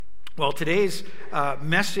Well, today's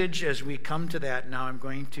message, as we come to that now, I'm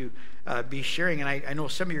going to be sharing, and I know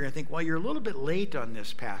some of you are going to think, well, you're a little bit late on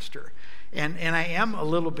this, Pastor. And I am a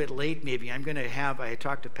little bit late, maybe. I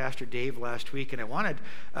talked to Pastor Dave last week, and I wanted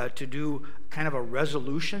to do kind of a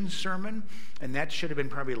resolution sermon, and that should have been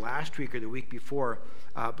probably last week or the week before.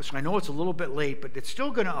 So I know it's a little bit late, but it's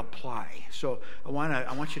still going to apply. So I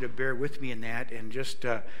want you to bear with me in that and just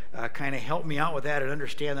kind of help me out with that and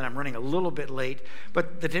understand that I'm running a little bit late.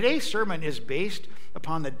 But today's sermon is based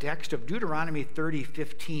upon the text of Deuteronomy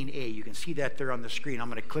 30:15a. You can see that there on the screen. I'm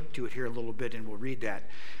going to click to it here a little bit, and we'll read that.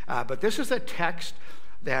 But this is a text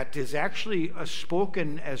that is actually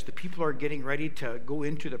spoken as the people are getting ready to go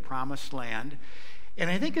into the promised land. And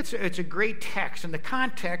I think it's a great text, and the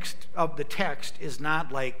context of the text is not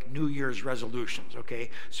like New Year's resolutions, okay?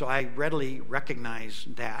 So I readily recognize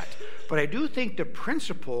that. But I do think the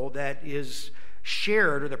principle that is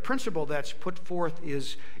shared, or the principle that's put forth,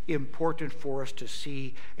 is important for us to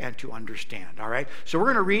see and to understand, all right? So we're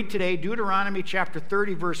going to read today Deuteronomy chapter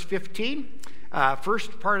 30, verse 15.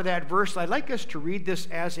 First part of that verse, I'd like us to read this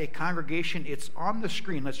as a congregation. It's on the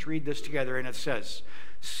screen. Let's read this together, and it says,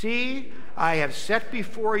 "See, I have set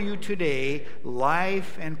before you today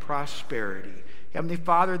life and prosperity." Heavenly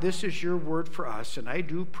Father, this is your word for us, and I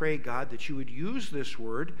do pray, God, that you would use this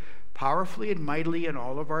word powerfully and mightily in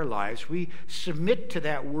all of our lives. We submit to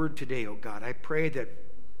that word today, oh God. I pray that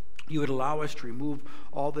you would allow us to remove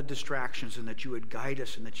all the distractions, and that you would guide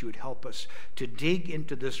us, and that you would help us to dig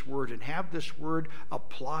into this word and have this word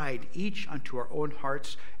applied each unto our own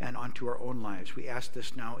hearts and unto our own lives. We ask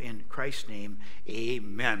this now in Christ's name,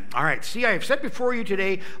 amen. All right, see, I have set before you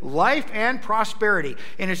today life and prosperity.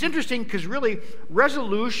 And it's interesting because really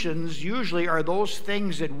resolutions usually are those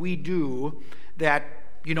things that we do that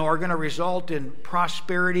are going to result in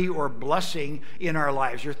prosperity or blessing in our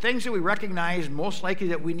lives. They're things that we recognize most likely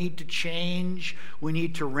that we need to change, we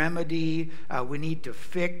need to remedy, we need to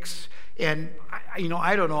fix. And,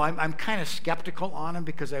 I don't know, I'm kind of skeptical on them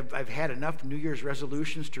because I've had enough New Year's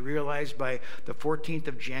resolutions to realize by the 14th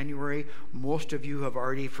of January, most of you have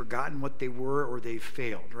already forgotten what they were or they've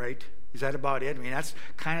failed, right? Is that about it? I mean, that's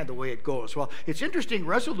kind of the way it goes. Well, it's interesting.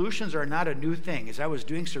 Resolutions are not a new thing. As I was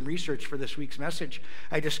doing some research for this week's message,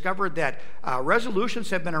 I discovered that resolutions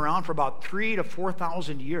have been around for about 3,000 to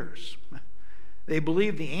 4,000 years. They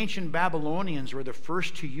believe the ancient Babylonians were the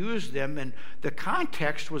first to use them, and the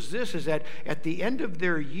context was this, is that at the end of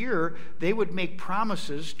their year, they would make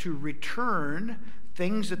promises to return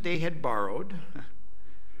things that they had borrowed.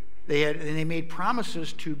 They made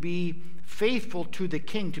promises to be faithful to the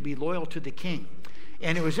king, to be loyal to the king.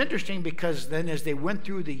 And it was interesting because then as they went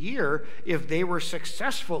through the year, if they were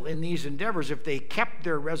successful in these endeavors, if they kept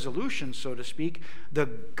their resolutions, so to speak, the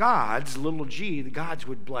gods, little g, the gods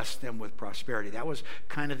would bless them with prosperity. That was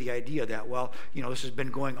kind of the idea that, this has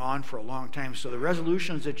been going on for a long time. So the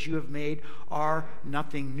resolutions that you have made are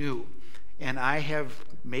nothing new. And I have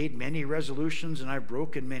made many resolutions, and I've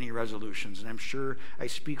broken many resolutions, and I'm sure I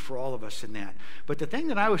speak for all of us in that. But the thing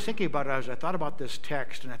that I was thinking about as I thought about this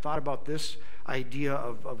text, and I thought about this idea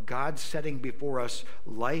of God setting before us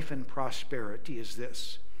life and prosperity, is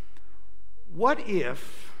this. What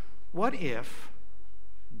if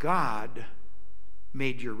God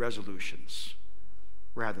made your resolutions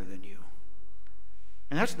rather than you?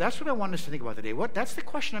 And that's what I want us to think about today. That's the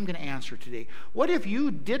question I'm going to answer today. What if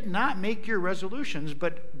you did not make your resolutions,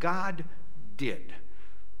 but God did?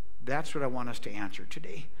 That's what I want us to answer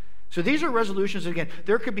today. So these are resolutions. Again,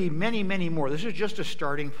 there could be many, many more. This is just a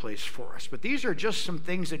starting place for us. But these are just some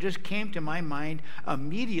things that just came to my mind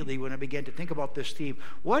immediately when I began to think about this theme.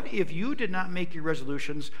 What if you did not make your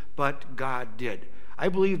resolutions, but God did? I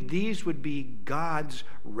believe these would be God's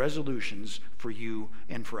resolutions for you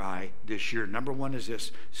and for I this year. Number one is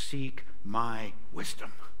this: seek my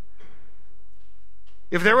wisdom.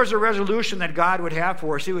 If there was a resolution that God would have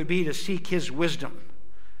for us, it would be to seek his wisdom,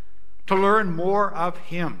 to learn more of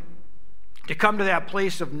him, to come to that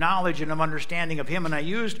place of knowledge and of understanding of him. And I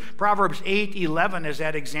used Proverbs 8:11 as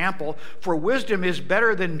that example. For wisdom is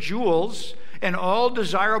better than jewels, and all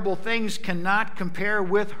desirable things cannot compare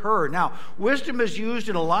with her. Now, wisdom is used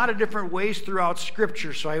in a lot of different ways throughout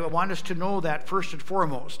Scripture, so I want us to know that first and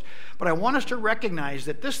foremost. But I want us to recognize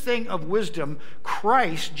that this thing of wisdom,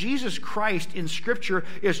 Christ, Jesus Christ in Scripture,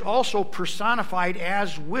 is also personified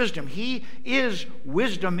as wisdom. He is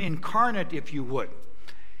wisdom incarnate, if you would.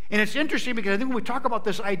 And it's interesting because I think when we talk about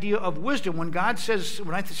this idea of wisdom, when I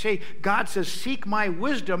say God says, seek my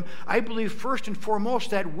wisdom, I believe first and foremost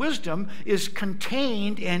that wisdom is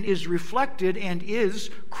contained and is reflected and is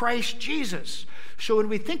Christ Jesus. So when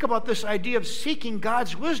we think about this idea of seeking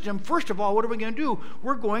God's wisdom, first of all, what are we going to do?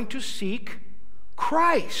 We're going to seek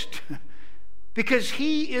Christ. Because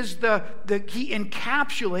he is he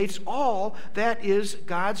encapsulates all that is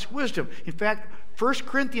God's wisdom. In fact, 1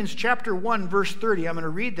 Corinthians chapter 1, verse 30, I'm going to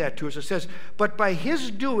read that to us. It says, "But by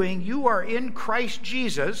his doing you are in Christ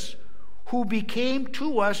Jesus, who became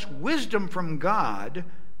to us wisdom from God,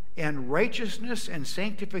 and righteousness and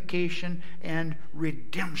sanctification and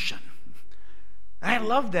redemption." And I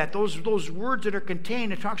love that. Those words that are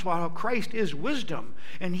contained, it talks about how Christ is wisdom,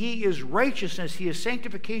 and he is righteousness, he is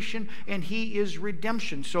sanctification, and he is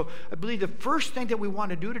redemption. So I believe the first thing that we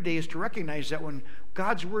want to do today is to recognize that when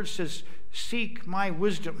God's word says, "Seek my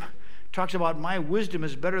wisdom," talks about my wisdom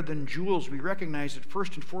is better than jewels, we recognize that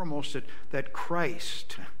first and foremost that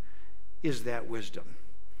Christ is that wisdom.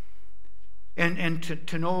 And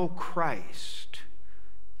to know Christ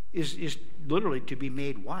is literally to be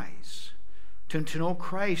made wise. To know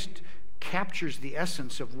Christ captures the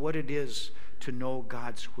essence of what it is to know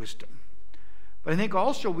God's wisdom. But I think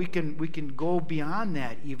also we can go beyond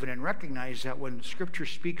that even and recognize that when Scripture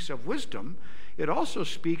speaks of wisdom, it also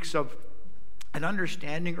speaks of an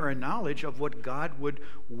understanding or a knowledge of what God would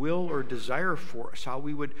will or desire for us, how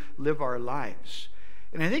we would live our lives.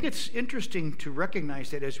 And I think it's interesting to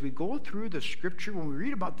recognize that as we go through the Scripture, when we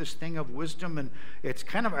read about this thing of wisdom, and it's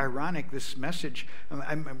kind of ironic, this message,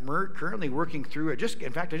 I'm currently working through it.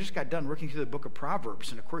 In fact, I just got done working through the book of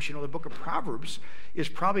Proverbs. And of course, the book of Proverbs is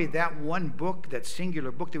probably that one book, that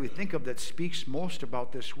singular book that we think of that speaks most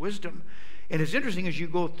about this wisdom. And it's interesting as you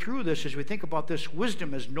go through this, as we think about this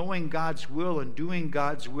wisdom as knowing God's will and doing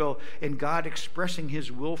God's will and God expressing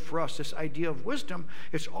his will for us, this idea of wisdom,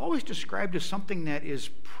 it's always described as something that is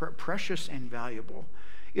precious and valuable.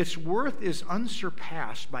 Its worth is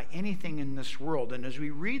unsurpassed by anything in this world. And as we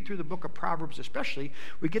read through the book of Proverbs especially,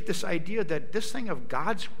 we get this idea that this thing of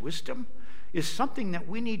God's wisdom is something that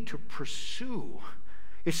we need to pursue.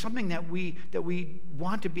 It's something that we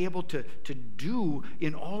want to be able to do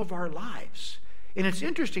in all of our lives. And it's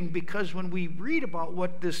interesting because when we read about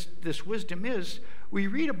what this wisdom is, we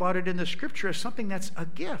read about it in the Scripture as something that's a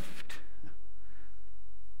gift.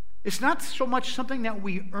 It's not so much something that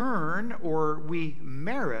we earn or we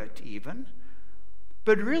merit even,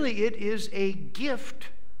 but really it is a gift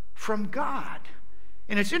from God.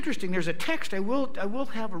 And it's interesting, there's a text, I will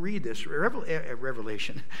have a read this,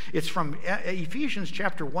 Revelation. It's from Ephesians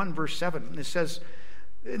chapter 1, verse 7. And it says,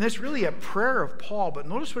 and it's really a prayer of Paul, but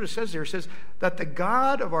notice what it says there. It says, "That the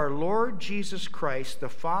God of our Lord Jesus Christ, the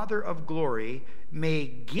Father of glory, may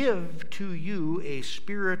give to you a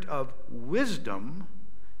spirit of wisdom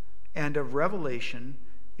and of revelation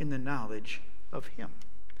in the knowledge of him."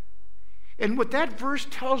 And what that verse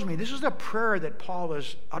tells me, this is the prayer that Paul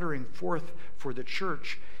is uttering forth for the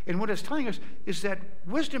church. And what it's telling us is that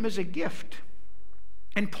wisdom is a gift.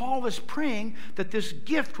 And Paul is praying that this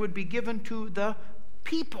gift would be given to the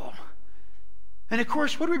people. And of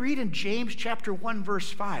course, what do we read in James chapter 1,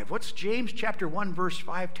 verse 5? What's James chapter 1, verse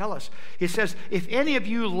 5 tell us? It says, "If any of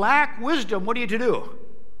you lack wisdom, what are you to do?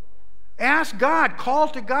 Ask God, call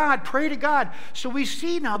to God, pray to God." So we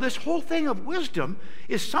see now this whole thing of wisdom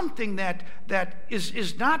is something that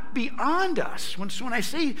is not beyond us. When I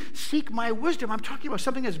say seek my wisdom, I'm talking about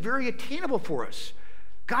something that's very attainable for us.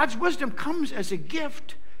 God's wisdom comes as a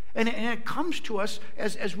gift, and it comes to us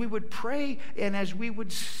as we would pray and as we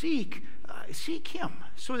would seek him.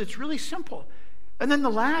 So it's really simple. And then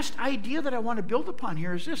the last idea that I want to build upon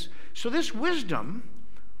here is this. So this wisdom,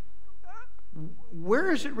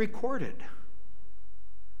 where is it recorded?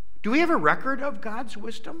 Do we have a record of God's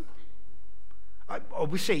wisdom?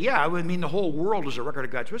 We say, yeah, I mean the whole world is a record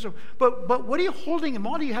of God's wisdom. But what are you holding and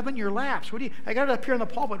what do you have in your laps? I got it up here on the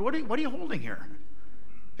pulpit. What are you holding here?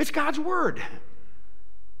 It's God's Word.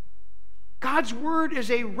 God's Word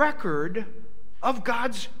is a record of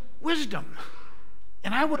God's wisdom.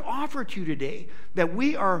 And I would offer to you today that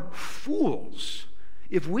we are fools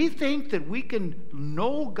if we think that we can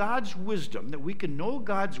know God's wisdom, that we can know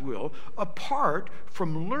God's will, apart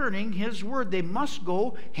from learning His Word. They must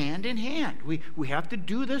go hand in hand. We have to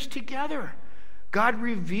do this together. God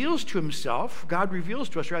reveals to us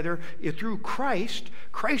through Christ.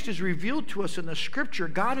 Christ is revealed to us in the Scripture.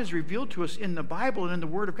 God is revealed to us in the Bible and in the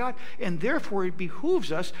Word of God. And therefore it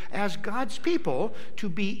behooves us as God's people to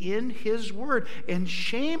be in His Word. And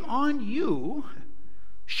shame on you,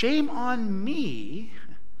 shame on me,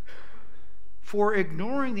 for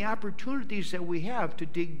ignoring the opportunities that we have to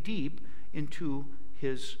dig deep into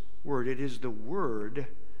His Word. It is the Word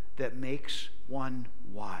that makes one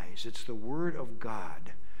wise. It's the Word of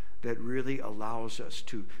God that really allows us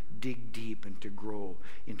to dig deep and to grow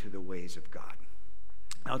into the ways of God.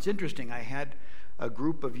 Now, it's interesting. I had a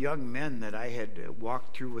group of young men that I had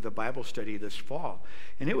walked through with a Bible study this fall,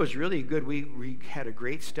 and it was really good. We had a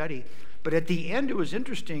great study. But at the end, it was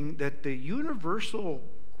interesting that the universal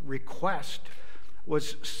request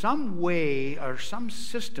was some way or some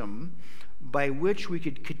system by which we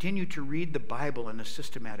could continue to read the Bible in a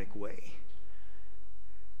systematic way.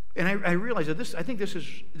 And I realized that I think this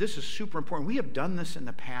is super important. We have done this in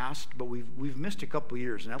the past, but we've missed a couple of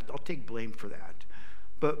years, and I'll take blame for that.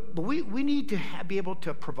 But we need to be able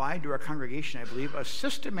to provide to our congregation, I believe, a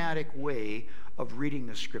systematic way of reading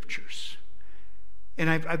the Scriptures. And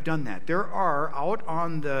I've done that. There are out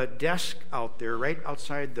on the desk out there, right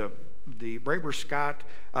outside the right where Scott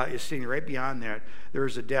is sitting, right beyond that,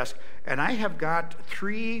 there's a desk. And I have got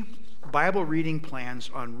 3 Bible reading plans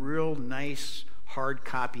on real nice hard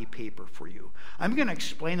copy paper for you. I'm going to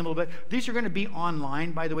explain them a little bit. These are going to be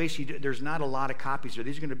online, by the way, so there's not a lot of copies there.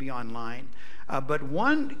 These are going to be online. But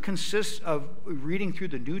one consists of reading through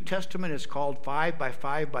the New Testament. It's called 5 by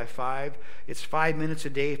 5 by 5. It's 5 minutes a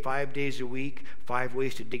day, 5 days a week, 5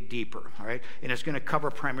 ways to dig deeper, all right? And it's going to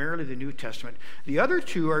cover primarily the New Testament. The other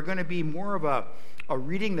 2 are going to be more of a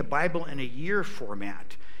reading the Bible in a year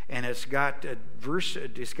format. And it's got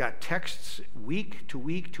it's got texts week to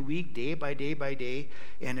week to week, day by day by day.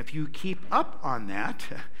 And if you keep up on that,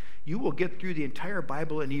 you will get through the entire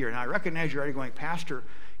Bible in a year. Now, I recognize you're already going, Pastor,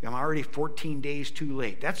 I'm already 14 days too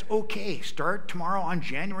late. That's okay. Start tomorrow on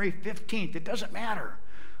January 15th. It doesn't matter.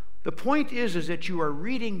 The point is that you are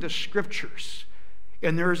reading the Scriptures.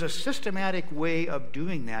 And there is a systematic way of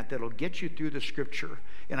doing that that'll get you through the Scripture.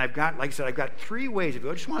 And I've got, like I said, I've got 3 ways. If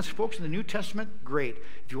you just want to focus on the New Testament, great.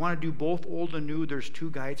 If you want to do both Old and New, there's 2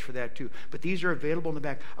 guides for that too. But these are available in the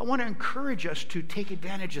back. I want to encourage us to take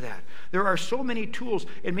advantage of that. There are so many tools,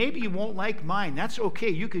 and maybe you won't like mine. That's okay.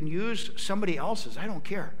 You can use somebody else's. I don't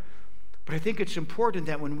care. But I think it's important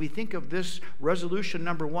that when we think of this resolution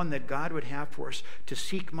number 1 that God would have for us, to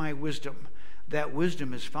seek my wisdom, that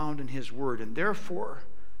wisdom is found in His Word. And therefore,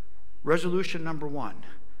 resolution number 1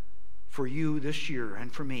 for you this year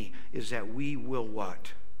and for me is that we will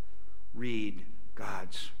what? Read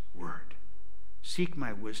God's Word. Seek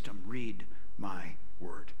my wisdom. Read my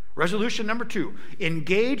Word. Resolution number 2,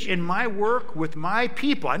 engage in my work with my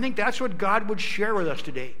people. I think that's what God would share with us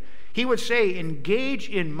today. He would say, engage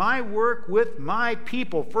in my work with my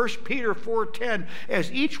people. 1 Peter 4:10, as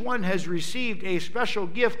each one has received a special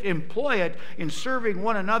gift, employ it in serving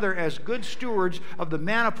one another as good stewards of the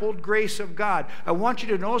manifold grace of God. I want you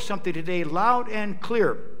to know something today, loud and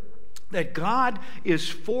clear, that God is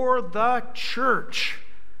for the church.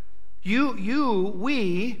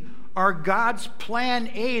 We are God's plan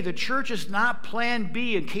A. The church is not plan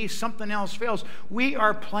B in case something else fails. We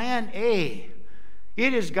are plan A.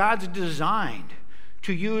 It is God's design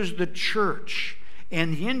to use the church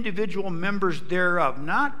and the individual members thereof,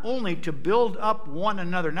 not only to build up one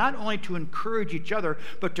another, not only to encourage each other,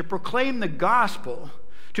 but to proclaim the gospel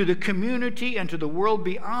to the community and to the world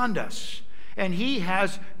beyond us. And He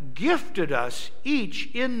has gifted us each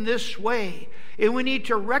in this way. And we need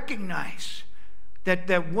to recognize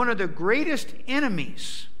that one of the greatest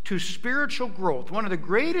enemies to spiritual growth, one of the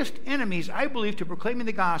greatest enemies, I believe, to proclaiming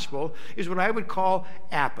the gospel is what I would call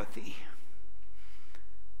apathy.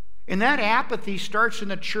 And that apathy starts in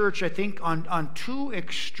the church, I think, on 2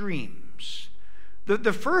 extremes.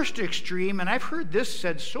 The first extreme, and I've heard this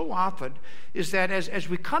said so often, is that as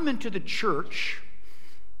we come into the church,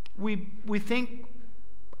 we think,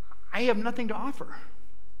 I have nothing to offer.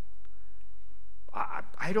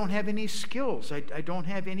 I don't have any skills. I don't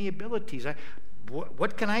have any abilities.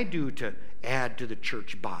 What can I do to add to the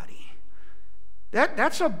church body?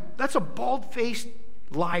 That's a bald-faced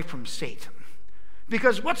lie from Satan.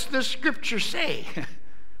 Because what's the Scripture say?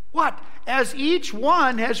 What? As each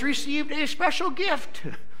one has received a special gift.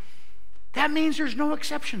 That means there's no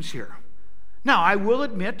exceptions here. Now, I will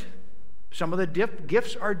admit, some of the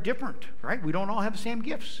gifts are different, right? We don't all have the same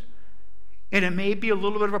gifts. And it may be a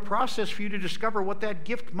little bit of a process for you to discover what that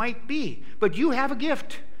gift might be. But you have a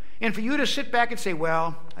gift. And for you to sit back and say,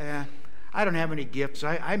 well, I don't have any gifts.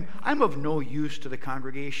 I'm of no use to the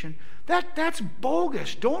congregation. That's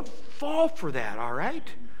bogus. Don't fall for that, all right?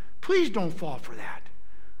 Please don't fall for that.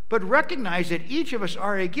 But recognize that each of us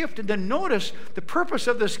are a gift. And then notice the purpose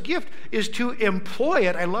of this gift is to employ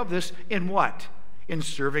it. I love this. In what? In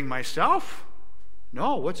serving myself?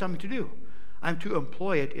 No, what's I'm to do? I'm to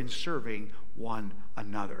employ it in serving one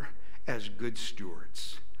another as good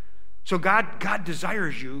stewards. So God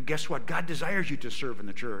desires you. Guess what? God desires you to serve in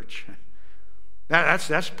the church.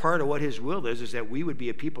 That's part of what His will is that we would be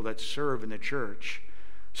a people that serve in the church.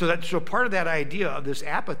 So part of that idea of this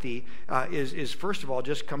apathy is first of all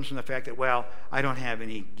just comes from the fact that, well, I don't have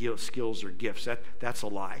any skills or gifts. That's a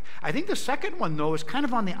lie. I think the second one, though, is kind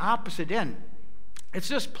of on the opposite end. It's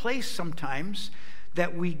this place sometimes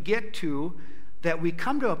that we get to, that we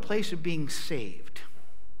come to a place of being saved.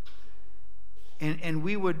 And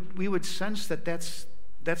we would sense that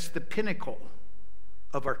that's the pinnacle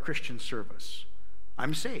of our Christian service.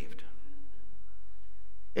 I'm saved.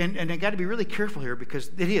 And I got to be really careful here, because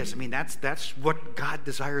it is. I mean, that's what God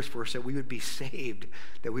desires for us, that we would be saved,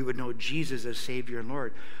 that we would know Jesus as Savior and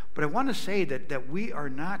Lord. But I want to say that we are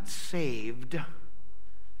not saved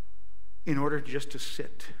in order just to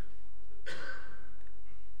sit.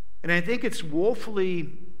 And I think it's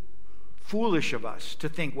woefully foolish of us to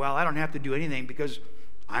think, well, I don't have to do anything because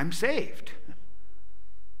I'm saved.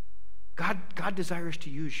 God desires to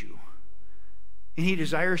use you. And he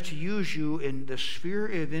desires to use you in the sphere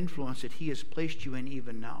of influence that he has placed you in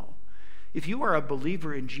even now. If you are a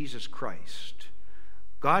believer in Jesus Christ,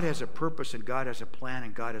 God has a purpose and God has a plan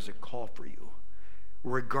and God has a call for you,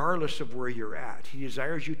 regardless of where you're at. He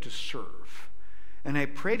desires you to serve. And I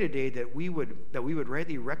pray today that we would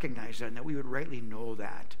rightly recognize that, and that we would rightly know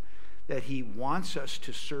that he wants us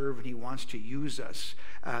to serve and he wants to use us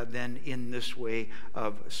then in this way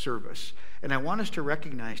of service. And I want us to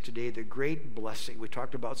recognize today the great blessing. We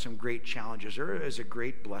talked about some great challenges. There is a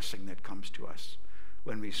great blessing that comes to us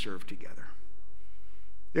when we serve together.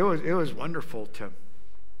 It was wonderful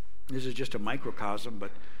this is just a microcosm,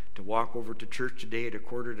 but to walk over to church today at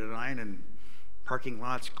 8:45 and parking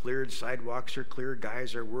lots cleared, sidewalks are cleared,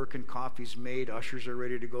 guys are working, coffee's made, ushers are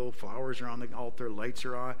ready to go, flowers are on the altar, lights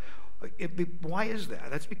are on. Why is that?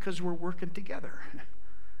 That's because we're working together.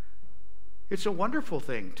 It's a wonderful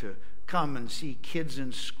thing to come and see kids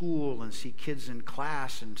in school and see kids in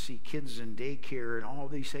class and see kids in daycare and all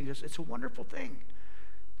these things. It's a wonderful thing.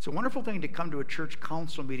 It's a wonderful thing to come to a church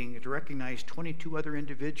council meeting and to recognize 22 other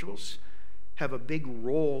individuals have a big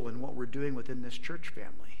role in what we're doing within this church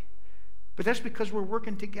family. But that's because we're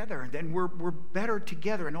working together, and then we're better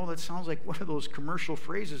together. I know that sounds like one of those commercial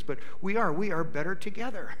phrases, but we are better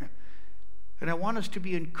together. And I want us to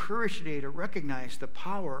be encouraged today to recognize the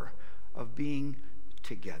power of being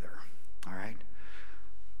together. All right?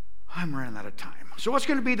 I'm running out of time. So what's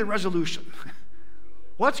going to be the resolution?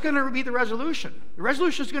 What's going to be the resolution? The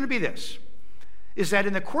resolution is going to be this, is that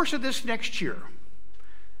in the course of this next year,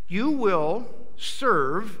 you will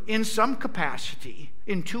serve in some capacity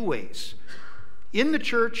in two ways. In the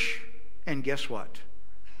church, and guess what?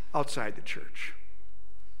 Outside the church.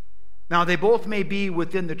 Now, they both may be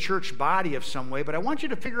within the church body of some way, but I want you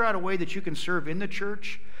to figure out a way that you can serve in the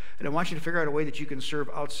church, and I want you to figure out a way that you can serve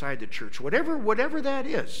outside the church. Whatever that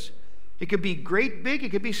is. It could be great, big, it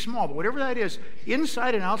could be small, but whatever that is,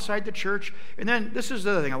 inside and outside the church. And then this is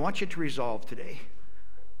the other thing I want you to resolve today,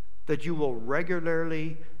 that you will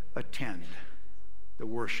regularly attend the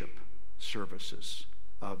worship services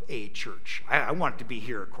of a church. I want it to be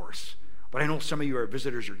here, of course, but I know some of you are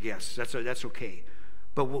visitors or guests. That's okay.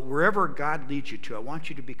 But wherever God leads you to, I want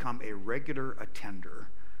you to become a regular attender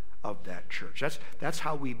of that church. That's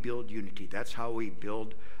how we build unity. That's how we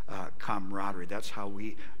build camaraderie. That's how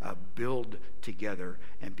we build together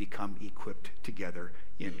and become equipped together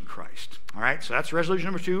in Christ. All right, so that's resolution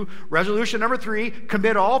number 2. Resolution number 3,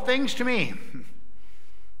 commit all things to me.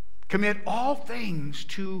 Commit all things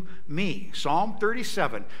to me. Psalm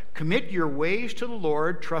 37. Commit your ways to the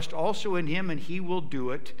Lord. Trust also in him, and he will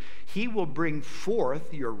do it. He will bring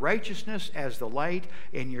forth your righteousness as the light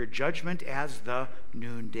and your judgment as the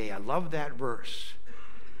noonday. I love that verse.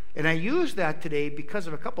 And I use that today because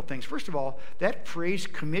of a couple things. First of all, that phrase,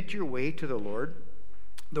 commit your way to the Lord,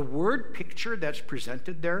 the word picture that's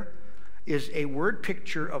presented there is a word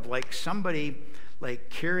picture of like somebody like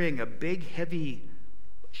carrying a big, heavy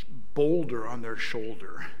boulder on their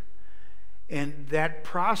shoulder. And that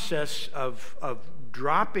process of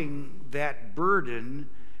dropping that burden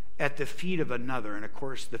at the feet of another, and of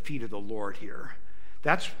course the feet of the Lord here.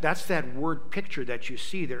 That's that word picture that you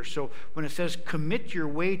see there. So when it says commit your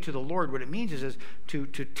way to the Lord, what it means is to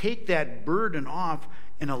take that burden off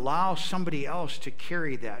and allow somebody else to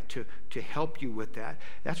carry that, to help you with that.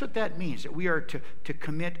 That's what that means, that we are to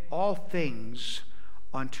commit all things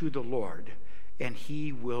unto the Lord. And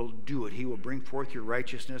he will do it. He will bring forth your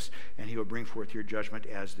righteousness, and he will bring forth your judgment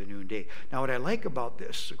as the noonday. Now, what I like about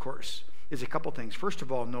this, of course, is a couple things. First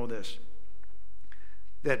of all, know this,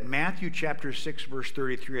 that Matthew chapter 6, verse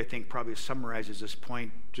 33, I think probably summarizes this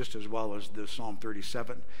point just as well as the Psalm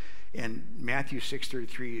 37. And Matthew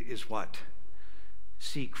 6:33 is what?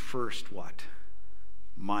 Seek first what?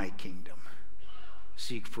 My kingdom.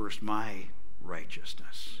 Seek first my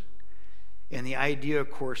righteousness. And the idea,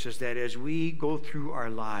 of course, is that as we go through our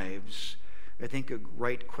lives, I think a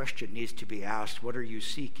right question needs to be asked: what are you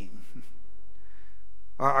seeking?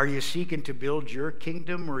 Are you seeking to build your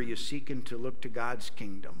kingdom, or are you seeking to look to God's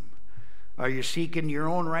kingdom? Are you seeking your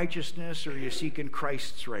own righteousness, or are you seeking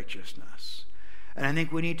Christ's righteousness? And I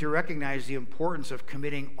think we need to recognize the importance of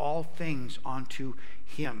committing all things onto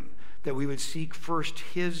Him, that we would seek first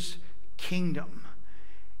His kingdom.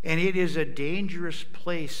 And it is a dangerous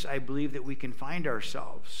place, I believe, that we can find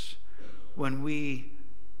ourselves when we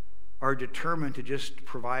are determined to just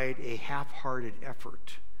provide a half-hearted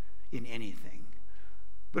effort in anything,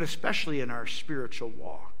 but especially in our spiritual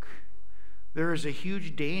walk. There is a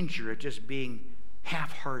huge danger at just being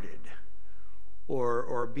half-hearted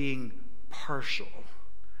or being partial.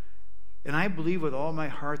 And I believe with all my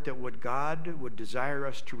heart that what God would desire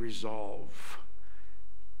us to resolve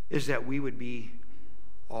is that we would be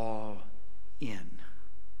all in.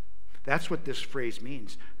 That's what this phrase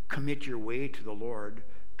means. Commit your way to the Lord.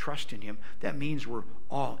 Trust in Him. That means we're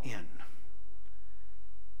all in.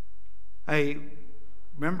 I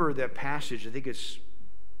remember that passage. I think it's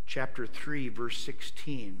chapter 3, verse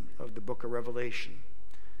 16 of the book of Revelation.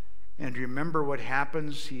 And remember what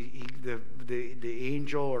happens? The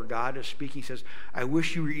angel or God is speaking. He says, I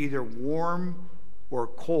wish you were either warm or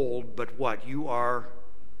cold, but what? You are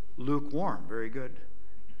lukewarm. Very good.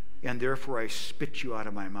 And therefore I spit you out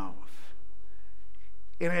of my mouth.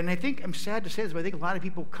 And I think, I'm sad to say this, but I think a lot of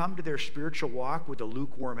people come to their spiritual walk with a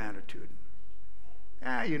lukewarm attitude.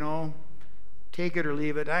 Take it or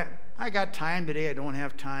leave it. I got time today. I don't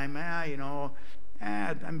have time.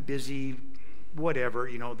 I'm busy. Whatever,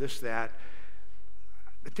 this, that.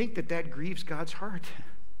 I think that grieves God's heart.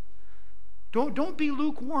 Don't be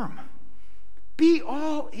lukewarm. Be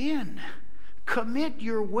all in. Commit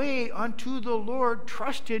your way unto the Lord.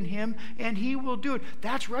 Trust in Him, and He will do it.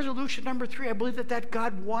 That's resolution number 3. I believe that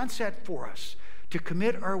God wants that for us, to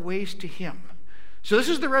commit our ways to Him. So this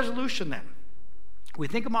is the resolution then. We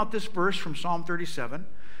think about this verse from Psalm 37.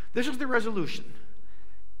 This is the resolution.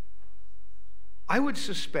 I would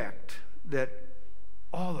suspect that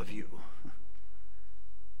all of you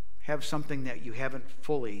have something that you haven't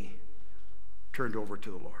fully turned over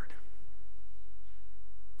to the Lord.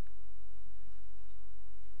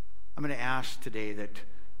 I'm going to ask today that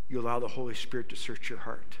you allow the Holy Spirit to search your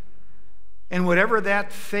heart. And whatever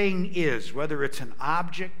that thing is, whether it's an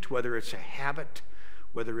object, whether it's a habit,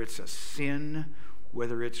 whether it's a sin,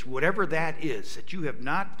 whether it's whatever that is, that you have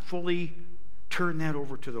not fully turned that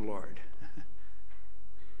over to the Lord,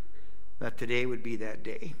 that today would be that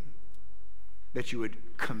day that you would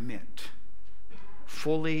commit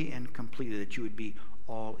fully and completely, that you would be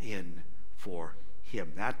all in for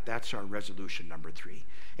Him. That's our resolution number 3.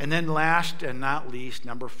 And then last and not least,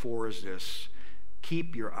 number 4 is this: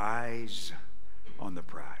 keep your eyes on the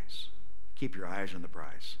prize. Keep your eyes on the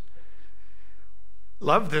prize.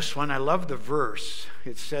 Love this one. I love the verse.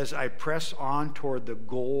 It says, I press on toward the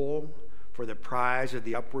goal for the prize of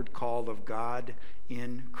the upward call of God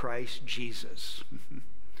in Christ Jesus.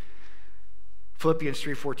 Philippians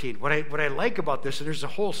 3:14. What I like about this, and there's a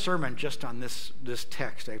whole sermon just on this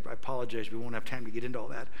text. I apologize, we won't have time to get into all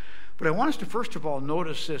that. But I want us to first of all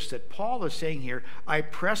notice this, that Paul is saying here, I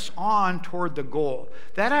press on toward the goal.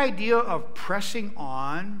 That idea of pressing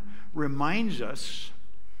on reminds us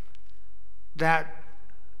that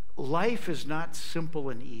life is not simple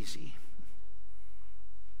and easy.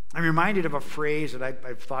 I'm reminded of a phrase that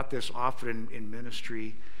I've thought this often in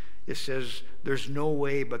ministry. It says, there's no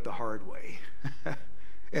way but the hard way.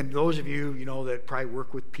 And those of you, that probably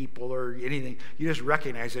work with people or anything, you just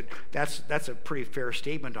recognize that that's a pretty fair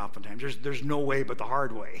statement oftentimes. There's no way but the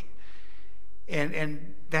hard way.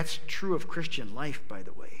 And that's true of Christian life, by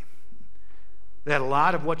the way. That a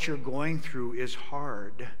lot of what you're going through is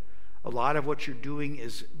hard. A lot of what you're doing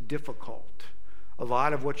is difficult. A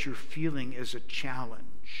lot of what you're feeling is a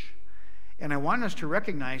challenge. And I want us to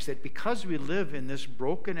recognize that because we live in this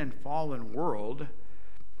broken and fallen world,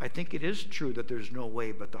 I think it is true that there's no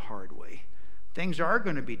way but the hard way. Things are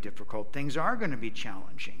going to be difficult. Things are going to be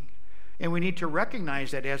challenging. And we need to recognize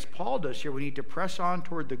that, as Paul does here, we need to press on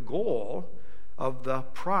toward the goal of the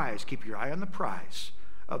prize. Keep your eye on the prize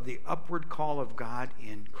of the upward call of God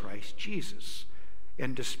in Christ Jesus.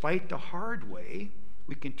 And despite the hard way,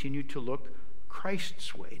 we continue to look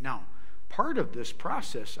Christ's way. Now, part of this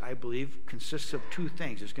process, I believe, consists of 2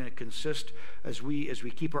 things. It's going to consist, as we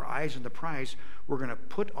keep our eyes on the prize, we're going to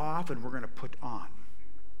put off and we're going to put on.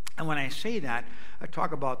 And when I say that, I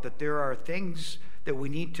talk about that there are things that we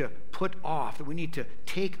need to put off, that we need to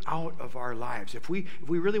take out of our lives. If we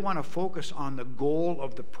really want to focus on the goal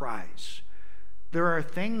of the prize, There are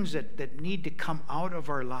things that need to come out of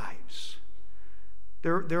our lives.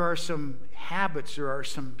 There are some habits, there are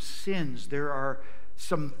some sins, there are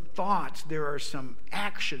some thoughts, there are some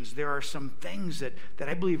actions, there are some things that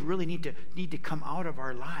I believe really need to come out of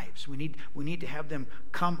our lives. We need to have them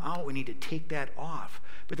come out. We need to take that off.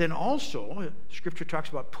 But then also, Scripture talks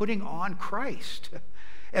about putting on Christ.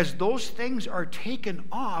 As those things are taken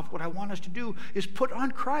off, what I want us to do is put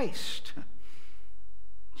on Christ.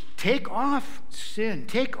 Take off sin.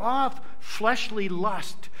 Take off fleshly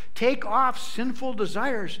lust. Take off sinful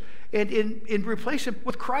desires and replace it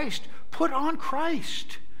with Christ. Put on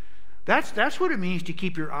Christ. That's what it means to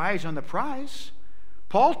keep your eyes on the prize.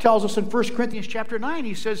 Paul tells us in 1 Corinthians chapter 9,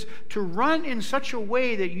 he says, to run in such a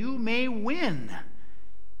way that you may win.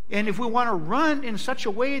 And if we want to run in such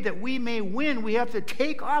a way that we may win, we have to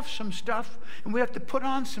take off some stuff and we have to put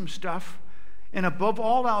on some stuff. And above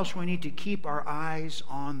all else, we need to keep our eyes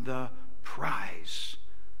on the prize,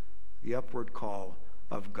 the upward call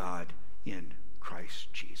of God in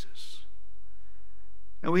Christ Jesus.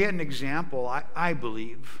 Now, we had an example, I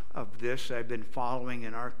believe, of this I've been following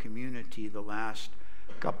in our community the last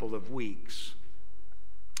couple of weeks.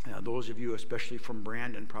 Those of you, especially from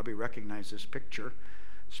Brandon, probably recognize this picture.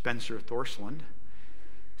 Spencer Thorsland.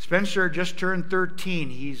 Spencer just turned 13.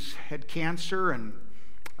 He's had cancer, and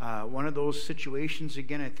one of those situations,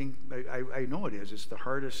 again, I think, I know it is. It's the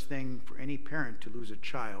hardest thing for any parent to lose a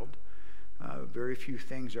child. Very few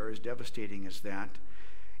things are as devastating as that.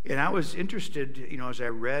 And I was interested, as I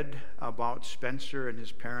read about Spencer and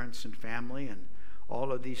his parents and family and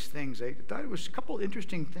all of these things, I thought it was a couple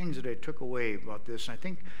interesting things that I took away about this. I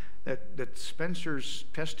think that Spencer's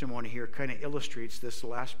testimony here kind of illustrates this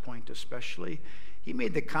last point especially. He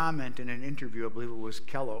made the comment in an interview, I believe it was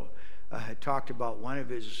Kello, had talked about one of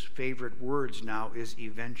his favorite words now is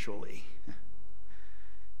eventually.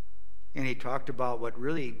 And he talked about what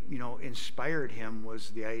really, inspired him was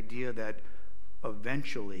the idea that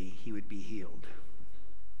eventually he would be healed.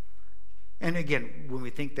 And again, when we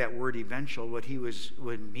think that word eventual, what he was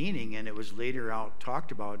meaning, and it was later out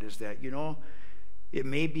talked about, is that, it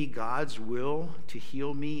may be God's will to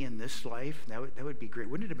heal me in this life. That would be great.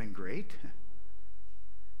 Wouldn't it have been great?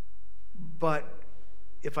 But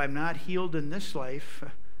if I'm not healed in this life,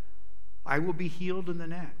 I will be healed in the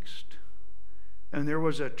next. And there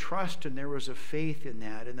was a trust and there was a faith in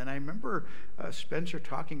that. And then I remember Spencer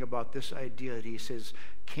talking about this idea that he says,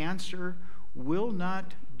 cancer will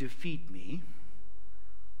not defeat me,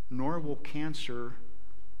 nor will cancer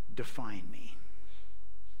define me.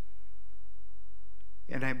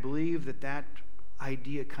 And I believe that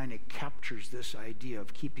idea kind of captures this idea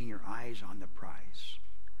of keeping your eyes on the prize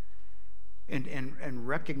and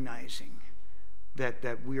recognizing that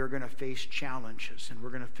we are going to face challenges and we're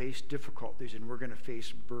going to face difficulties and we're going to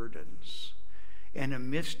face burdens. And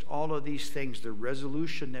amidst all of these things, the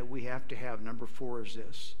resolution that we have to have, number 4,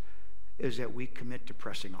 is that we commit to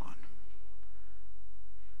pressing on.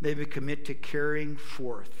 That we commit to carrying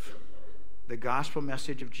forth the gospel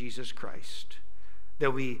message of Jesus Christ.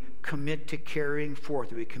 That we commit to carrying forth,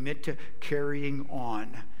 that we commit to carrying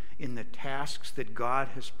on in the tasks that God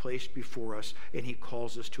has placed before us and he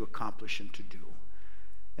calls us to accomplish and to do.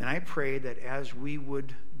 And I pray that as we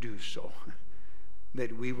would do so,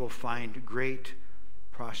 that we will find great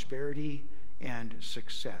prosperity and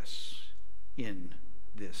success in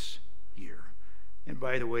this year. And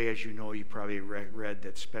by the way, as you know, you probably read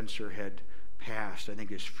that Spencer had passed. I think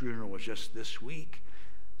his funeral was just this week.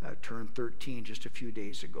 Turned 13 just a few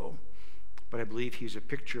days ago. But I believe he's a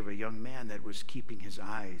picture of a young man that was keeping his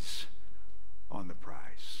eyes on the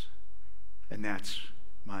prize. And that's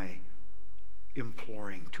my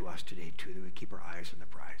imploring to us today, too, that we keep our eyes on the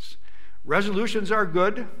prize. Resolutions are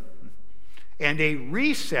good, and a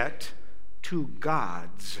reset to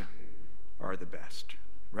God's are the best.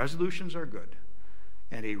 Resolutions are good,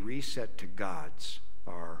 and a reset to God's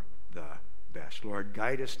are the best. Lord,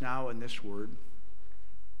 guide us now in this word.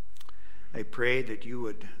 I pray that you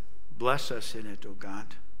would bless us in it, O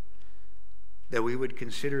God, that we would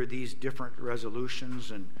consider these different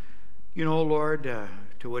resolutions and, Lord,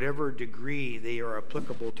 to whatever degree they are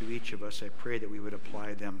applicable to each of us, I pray that we would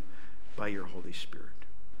apply them by your Holy Spirit.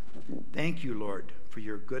 Thank you, Lord, for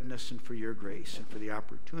your goodness and for your grace and for the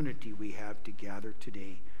opportunity we have to gather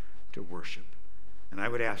today to worship. And I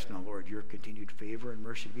would ask now, Lord, your continued favor and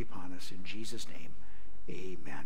mercy to be upon us. In Jesus' name, amen.